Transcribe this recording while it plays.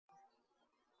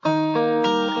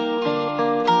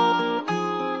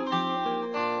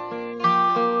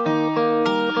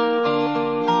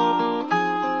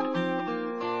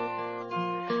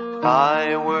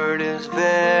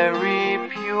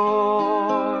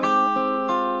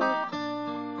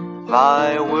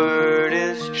Thy word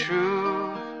is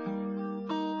true.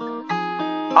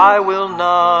 I will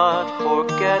not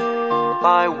forget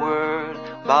thy word.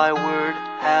 Thy word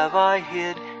have I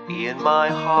hid in my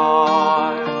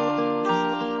heart.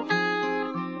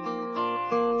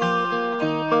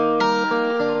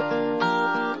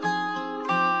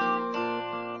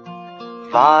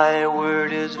 Thy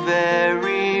word is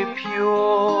very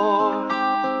pure.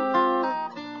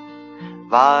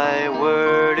 Thy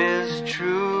word is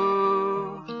true.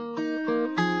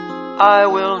 I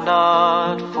will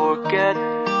not forget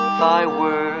thy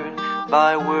word.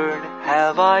 Thy word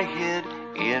have I hid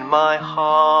in my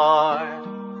heart.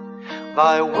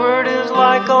 Thy word is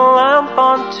like a lamp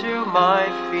unto my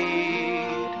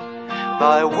feet.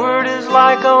 Thy word is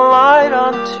like a light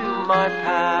unto my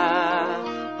path.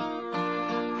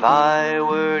 Thy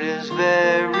word is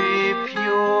very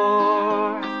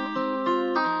pure.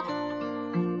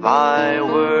 Thy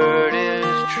word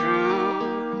is true.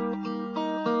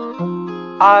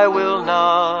 I will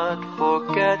not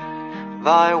forget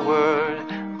thy word.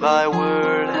 Thy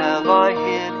word have I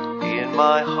hid in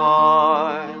my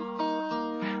heart.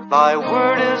 Thy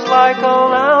word is like a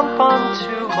lamp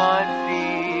unto my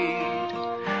feet.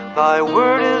 Thy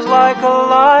word is like a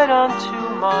light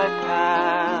unto my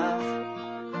path.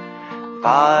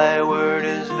 Thy word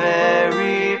is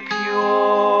very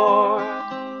pure.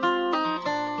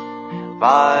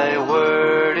 Thy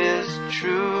word is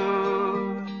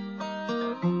true.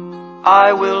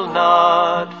 I will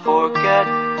not forget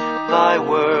thy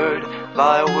word.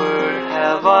 Thy word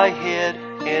have I hid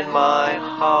in my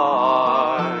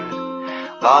heart.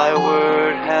 Thy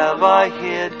word have I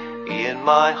hid in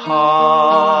my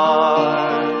heart.